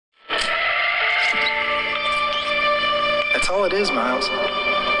all it is, Miles.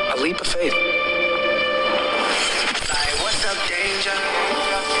 A leap of faith. Like, what's up, danger?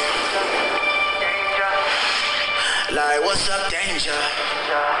 Like, what's up, danger?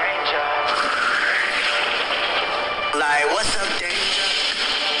 Like, what's up, danger?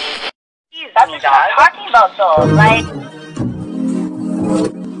 That's what I'm talking about, though. Like.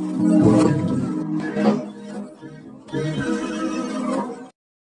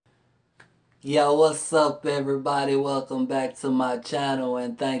 Yo, what's up, everybody? Welcome back to my channel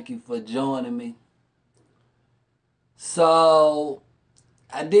and thank you for joining me. So,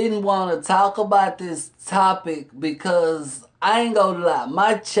 I didn't want to talk about this topic because I ain't gonna lie,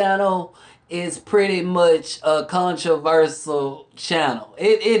 my channel is pretty much a controversial channel.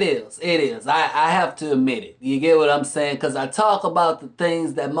 It is. I have to admit it. You get what I'm saying? Because I talk about the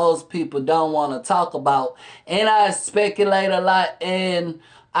things that most people don't want to talk about, and I speculate a lot, and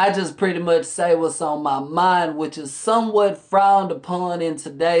I just pretty much say what's on my mind, which is somewhat frowned upon in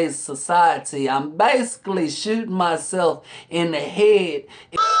today's society. I'm basically shooting myself in the head.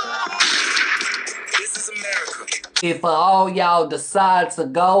 This is America. If all y'all decide to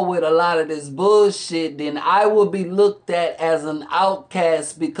go with a lot of this bullshit, then I will be looked at as an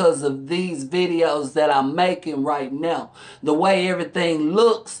outcast because of these videos that I'm making right now. The way everything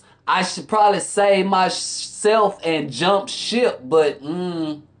looks, I should probably save myself and jump ship, but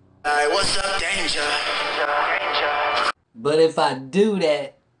Like, what's up, danger? But if I do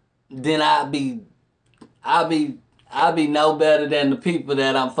that, then I'll be no better than the people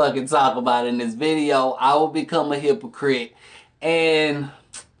that I'm fucking talking about in this video. I will become a hypocrite, and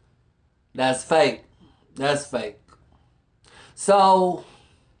that's fake. That's fake. So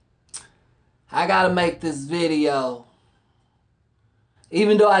I gotta make this video.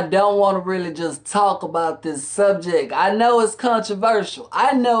 Even though I don't want to really just talk about this subject. I know it's controversial.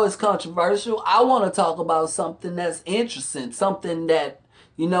 I want to talk about something that's interesting. Something that,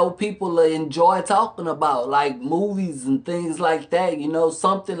 you know, people enjoy talking about. Like movies and things like that. You know,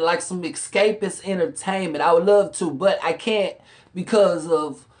 something like some escapist entertainment. I would love to, but I can't because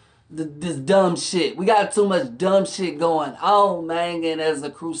of this dumb shit. We got too much dumb shit going on, man. And as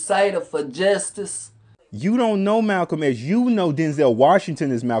a crusader for justice, you don't know Malcolm X. You know Denzel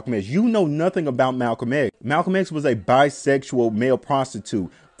Washington is Malcolm X. You know nothing about Malcolm X. Malcolm X was a bisexual male prostitute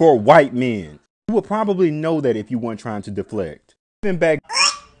for white men. You would probably know that if you weren't trying to deflect. Even back.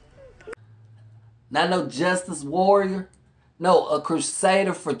 Not no justice warrior. No, a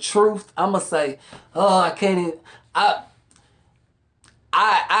crusader for truth. I'ma say, oh, I can't even.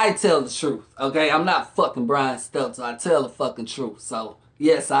 I tell the truth, okay? I'm not fucking Brian Stelter. I tell the fucking truth. So,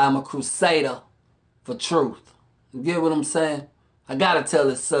 yes, I am a crusader for truth. You get what I'm saying? I gotta tell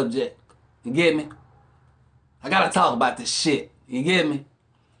this subject. You get me? I gotta talk about this shit. You get me?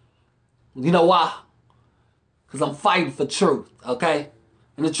 You know why? Because I'm fighting for truth, okay?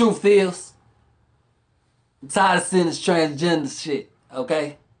 And the truth is, I'm tired of seeing this transgender shit,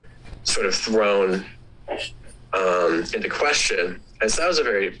 okay? Sort of thrown into question. And so that was a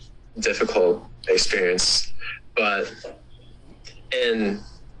very difficult experience. But in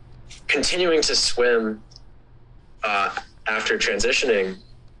continuing to swim after transitioning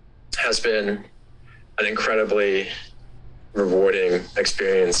has been an incredibly rewarding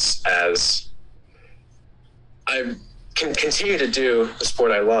experience, as I can continue to do the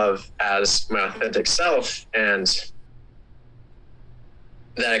sport I love as my authentic self. And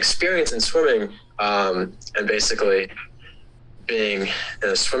that experience in swimming and basically being in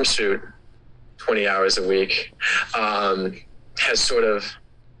a swimsuit 20 hours a week has sort of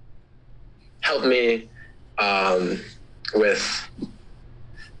helped me with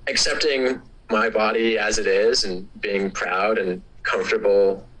accepting my body as it is and being proud and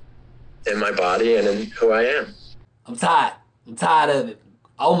comfortable in my body and in who I am. I'm tired. I'm tired of it.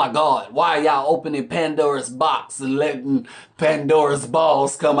 Oh my God, why are y'all opening Pandora's box and letting Pandora's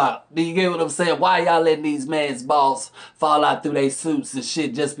balls come out? Do you get what I'm saying? Why y'all letting these men's balls fall out through their suits and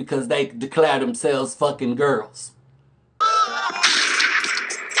shit just because they declare themselves fucking girls?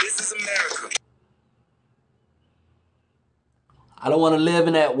 This is America. I don't want to live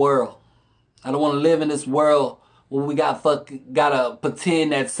in that world. I don't want to live in this world where we gotta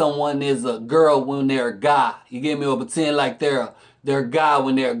pretend that someone is a girl when they're a guy. You get me? Or pretend like they're a guy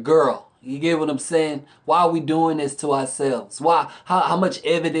when they're a girl. You get what I'm saying? Why are we doing this to ourselves? Why? How much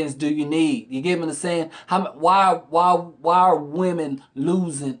evidence do you need? You get what I'm saying? Why are women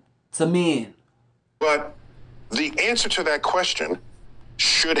losing to men? But the answer to that question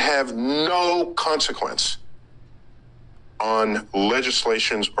should have no consequence on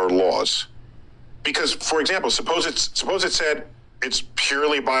legislations or laws. Because, for example, suppose it said it's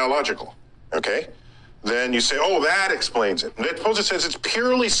purely biological, okay? then you say, oh, that explains it. And suppose it says it's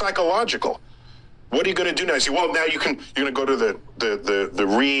purely psychological. What are you going to do now? You say, well, now you're going to go to the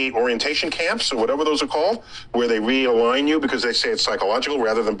reorientation camps or whatever those are called, where they realign you because they say it's psychological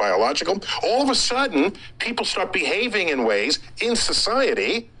rather than biological. All of a sudden, people start behaving in ways in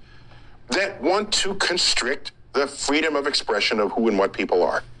society that want to constrict the freedom of expression of who and what people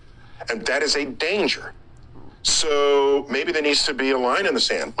are. And that is a danger. So maybe there needs to be a line in the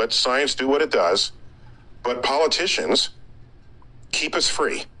sand. Let science do what it does, but politicians keep us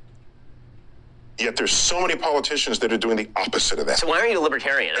free. Yet there's so many politicians that are doing the opposite of that. So why aren't you a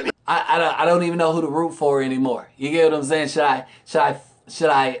libertarian? I don't even know who to root for anymore. You get what I'm saying? Should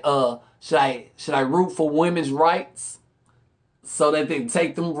I root for women's rights so that they can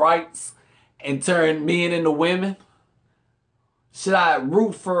take them rights and turn men into women? Should I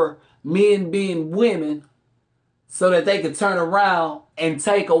root for men being women so that they can turn around and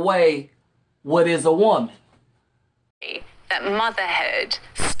take away what is a woman? That motherhood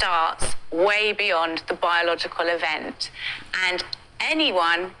starts way beyond the biological event, and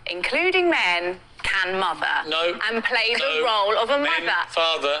anyone, including men, can mother and play the role of a mother.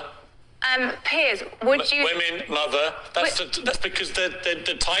 Father. Piers, would you... Women, mother. That's because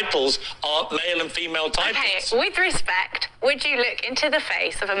the titles are male and female titles. Okay, with respect, would you look into the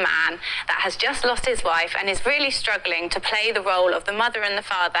face of a man that has just lost his wife and is really struggling to play the role of the mother and the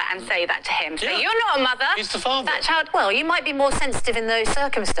father and say that to him? So you're not a mother. He's the father. That child... Well, you might be more sensitive in those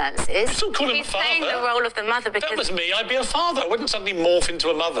circumstances. You still call him a father. He's playing the role of the mother because... If that was me, I'd be a father. I wouldn't suddenly morph into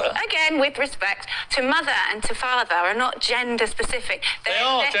a mother. Again, with respect, to mother and to father are not gender specific. They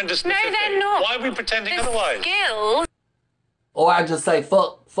are gender specific. No, they're not. Why are we pretending the otherwise? Skills. Or I just say,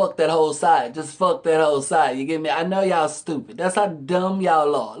 fuck that whole side. Just fuck that whole side. You get me? I know y'all stupid. That's how dumb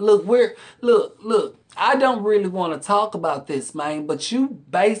y'all are. Look. I don't really want to talk about this, man, but you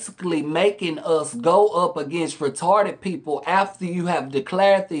basically making us go up against retarded people after you have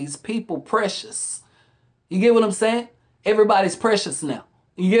declared these people precious. You get what I'm saying? Everybody's precious now.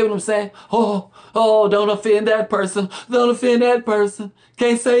 You get what I'm saying? Oh, don't offend that person. Don't offend that person.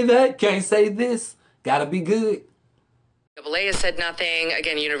 Can't say that. Can't say this. Gotta be good. NCAA has said nothing.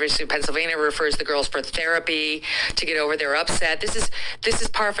 Again, University of Pennsylvania refers the girls for therapy to get over their upset. This is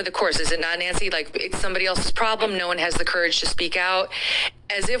par for the course, is it not, Nancy? Like, it's somebody else's problem. No one has the courage to speak out.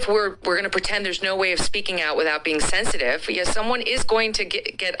 As if we're going to pretend there's no way of speaking out without being sensitive. Yes, someone is going to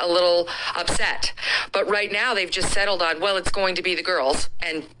get a little upset. But right now, they've just settled on, well, it's going to be the girls,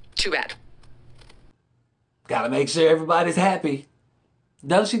 and too bad. Gotta make sure everybody's happy.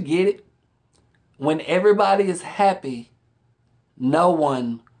 Don't you get it? When everybody is happy, no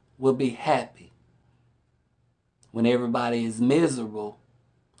one will be happy. When everybody is miserable,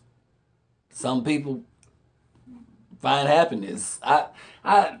 some people find happiness.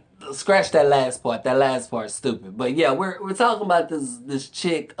 I scratch that last part. That last part's stupid. But yeah, we're talking about this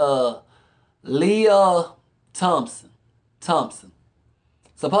chick, Leah Thompson.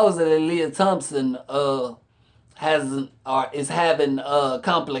 Supposedly Leah Thompson is having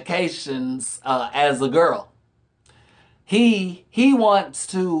complications as a girl. He wants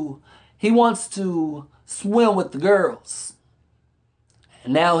to swim with the girls.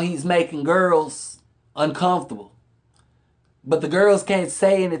 And now he's making girls uncomfortable. But the girls can't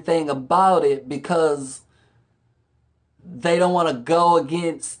say anything about it because they don't want to go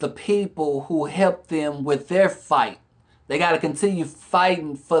against the people who helped them with their fight. They got to continue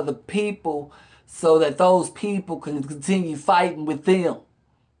fighting for the people so that those people can continue fighting with them.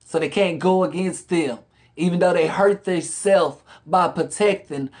 So they can't go against them, even though they hurt themselves by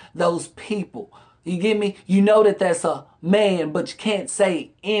protecting those people. You get me? You know that that's a man, but you can't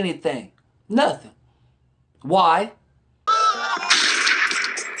say anything. Nothing. Why?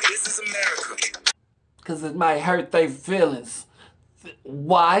 This is America. Because it might hurt their feelings.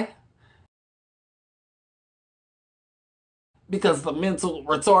 Why? Because the mental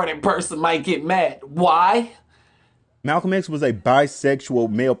retarded person might get mad. Why? Malcolm X was a bisexual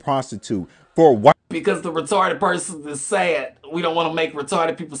male prostitute for white. Because the retarded person is sad. We don't want to make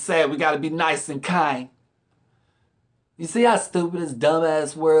retarded people sad. We got to be nice and kind. You see how stupid this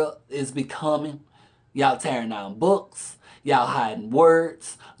dumbass world is becoming? Y'all tearing down books. Y'all hiding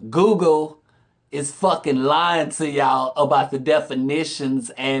words. Google is fucking lying to y'all about the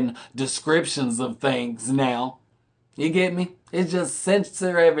definitions and descriptions of things now. You get me? It's just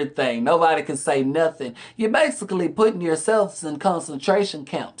censor everything. Nobody can say nothing. You're basically putting yourselves in concentration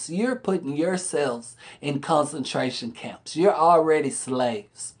camps. You're putting yourselves in concentration camps. You're already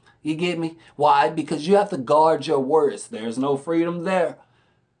slaves. You get me? Why? Because you have to guard your words. There's no freedom there.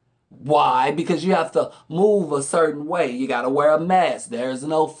 Why? Because you have to move a certain way. You got to wear a mask. There's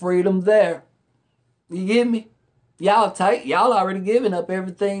no freedom there. You get me? Y'all already giving up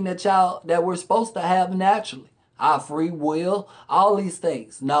everything that we're supposed to have naturally. Our free will, all these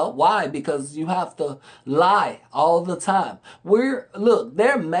things. No, why? Because you have to lie all the time. Look,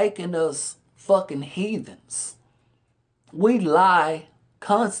 they're making us fucking heathens. We lie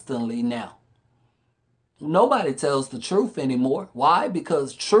constantly now. Nobody tells the truth anymore. Why?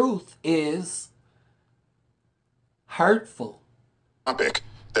 Because truth is hurtful. Topic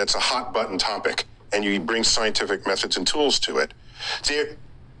that's a hot button topic, and you bring scientific methods and tools to it.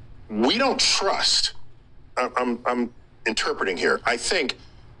 We don't trust. I'm interpreting here. I think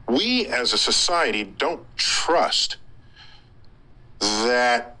we as a society don't trust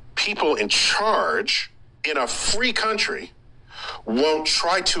that people in charge in a free country won't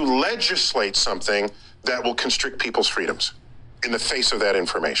try to legislate something that will constrict people's freedoms in the face of that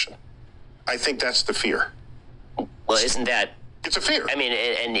information. I think that's the fear. Well, isn't that... It's a fear. I mean,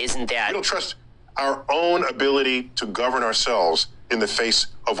 and isn't that... We don't trust our own ability to govern ourselves in the face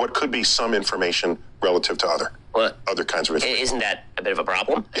of what could be some information relative to other kinds of information. Isn't that a bit of a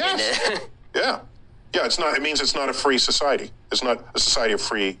problem? Yes. Yeah. Yeah, it's not. It means it's not a free society. It's not a society of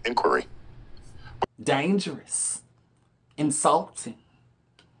free inquiry. Dangerous. Insulting.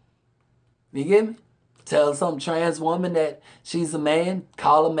 You get me? Tell some trans woman that she's a man,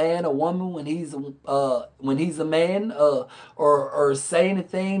 call a man a woman when he's a man, or say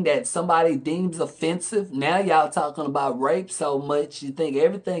anything that somebody deems offensive. Now y'all talking about rape so much, you think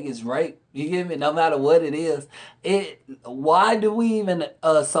everything is rape. You get me? No matter what it is. Why do we even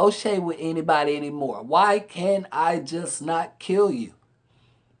associate with anybody anymore? Why can't I just not kill you?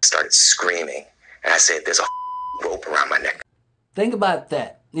 Started screaming, and I said, "There's a rope around my neck." Think about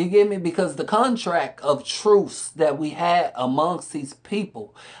that. You get me? Because the contract of truce that we had amongst these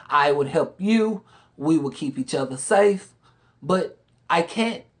people, I would help you, we would keep each other safe, but I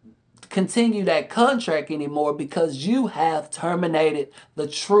can't continue that contract anymore because you have terminated the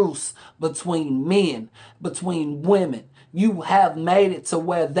truce between men, between women. You have made it to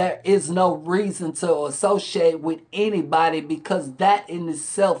where there is no reason to associate with anybody because that in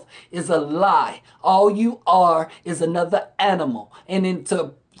itself is a lie. All you are is another animal. And then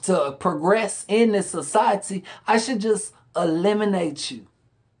to progress in this society, I should just eliminate you.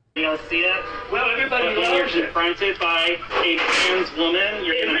 You don't see it? Well, everybody loves it. You're confronted by a trans woman,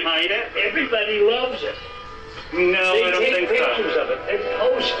 you're going to hide it? Everybody loves it. No, I don't think so. They take pictures of it. They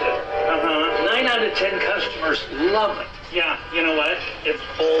post it. 9 out of 10 customers love it. Yeah, you know what? It's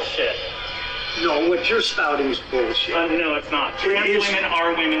bullshit. No, what you're spouting is bullshit. No, it's not. Trans women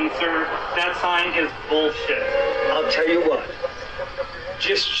are women, sir. That sign is bullshit. I'll tell you what.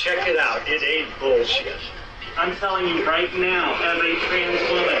 Just check it out. It ain't bullshit. I'm telling you right now, as a trans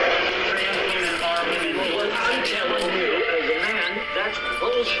woman, trans women are women. Well, what I'm telling you as a man, that's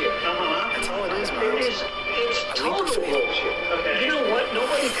bullshit. That's all it is, it's total bullshit. Okay. You know what?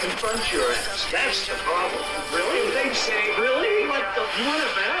 Nobody confronts your ass. That's the problem. Really? They say, really? What the? You want to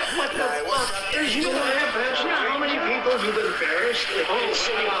bet? What the fuck? You know what happens? You know how many people you've embarrassed in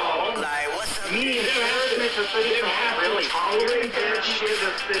City Hall? Me embarrassment to City Hall? Really? Tolerate that shit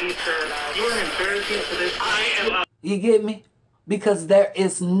at City, sir. You're an embarrassment to this. I am. You get me? Because there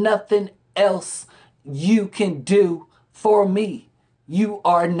is nothing else you can do for me. You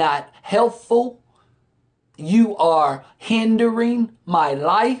are not helpful. You are hindering my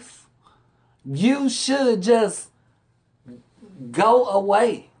life. You should just go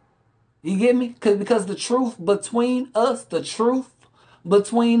away. You get me? Because the truth between us, the truth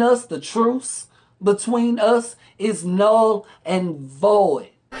between us, the truth between us is null and void.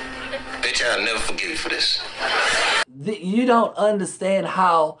 Bitch, I'll never forgive you for this. You don't understand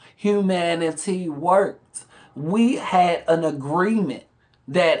how humanity worked. We had an agreement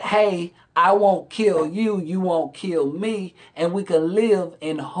that, hey, I won't kill you, you won't kill me, and we can live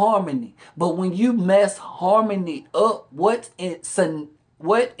in harmony. But when you mess harmony up, what incentive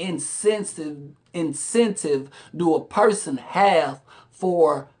do a person have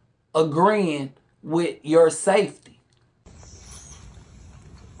for agreeing with your safety?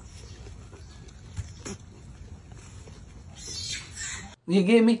 You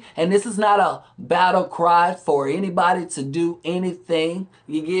get me? And this is not a battle cry for anybody to do anything.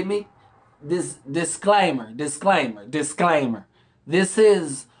 You get me? This disclaimer. This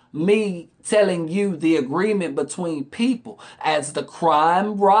is me telling you the agreement between people. As the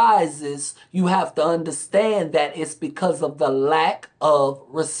crime rises, you have to understand that it's because of the lack of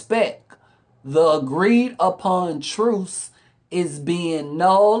respect. The agreed upon truce is being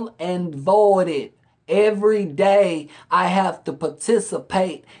null and voided Every day I have to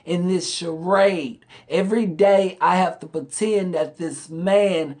participate in this charade. Every day I have to pretend that this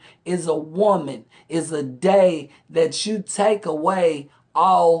man is a woman. Is a day that you take away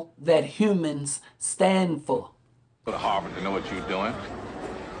all that humans stand for. Go to Harvard to know what you're doing.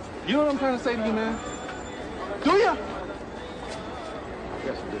 You know what I'm trying to say to you, man? Do you?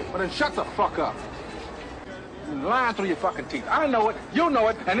 Yes, you do. Well, then shut the fuck up. You're lying through your fucking teeth. I know it, you know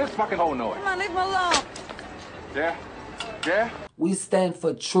it, and this fucking hoe know it. Come on, leave him alone. Yeah? Yeah? We stand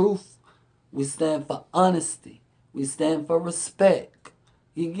for truth. We stand for honesty. We stand for respect.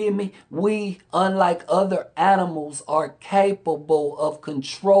 You get me? We, unlike other animals, are capable of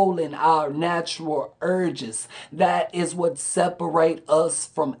controlling our natural urges. That is what separates us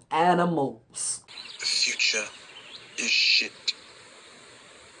from animals. The future is shit.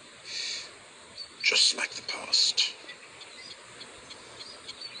 Just like the past.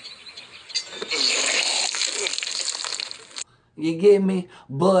 You get me?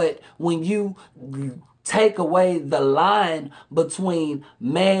 But when you take away the line between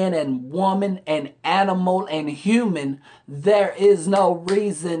man and woman and animal and human, there is no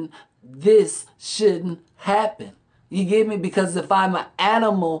reason this shouldn't happen. You get me? Because if I'm an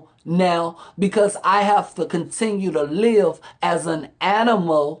animal now, because I have to continue to live as an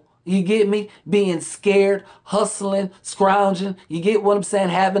animal, you get me? Being scared, hustling, scrounging. You get what I'm saying?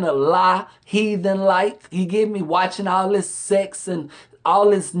 Having a lie, heathen-like. You get me? Watching all this sex and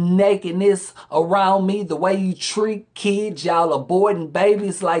all this nakedness around me. The way you treat kids. Y'all aborting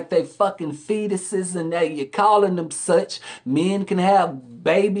babies like they fucking fetuses and that you're calling them such. Men can have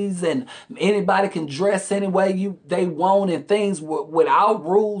babies and anybody can dress any way they want and things without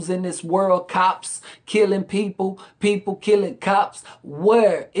rules in this world. Cops killing people, people killing cops.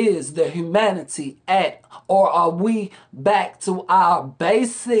 Where is the humanity at? Or are we back to our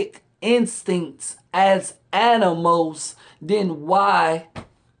basic instincts as animals? Then why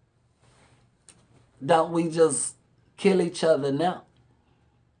don't we just kill each other now?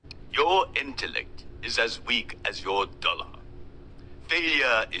 Your intellect is as weak as your dollar.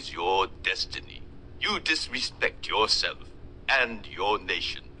 Failure is your destiny. You disrespect yourself and your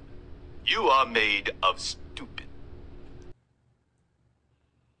nation. You are made of stupid.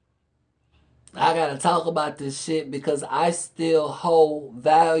 I gotta talk about this shit because I still hold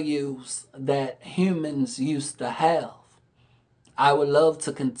values that humans used to have. I would love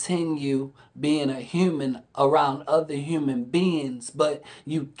to continue being a human around other human beings, but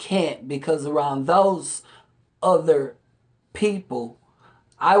you can't, because around those other people,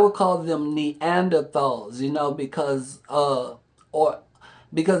 I would call them Neanderthals, you know, because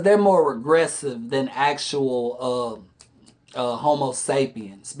they're more regressive than actual Homo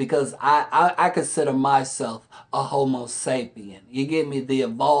sapiens, because I consider myself a Homo sapien. You get me? The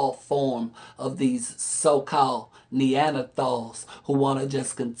evolved form of these so-called Neanderthals who want to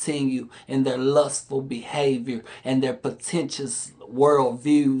just continue in their lustful behavior and their pretentious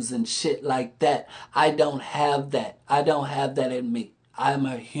worldviews and shit like that. I don't have that. I don't have that in me. I'm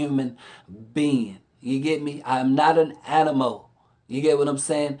a human being. You get me? I'm not an animal. You get what I'm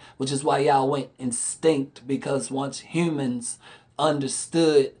saying? Which is why y'all went extinct, because once humans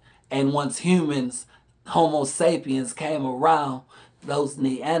understood and once humans, Homo sapiens, came around, those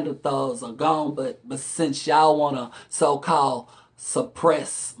Neanderthals are gone. But since y'all want to so-called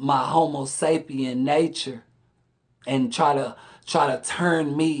suppress my Homo sapien nature and try to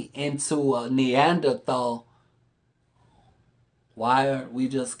turn me into a Neanderthal, why aren't we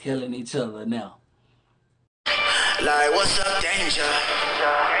just killing each other now? Like, what's up, danger?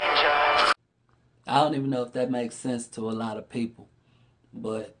 I don't even know if that makes sense to a lot of people.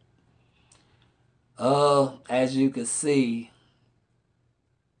 But, as you can see,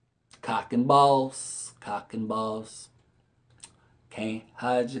 cock and balls. Can't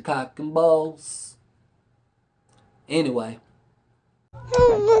hide your cock and balls. Anyway.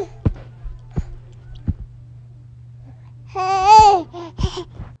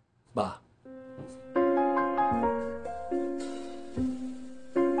 Bye.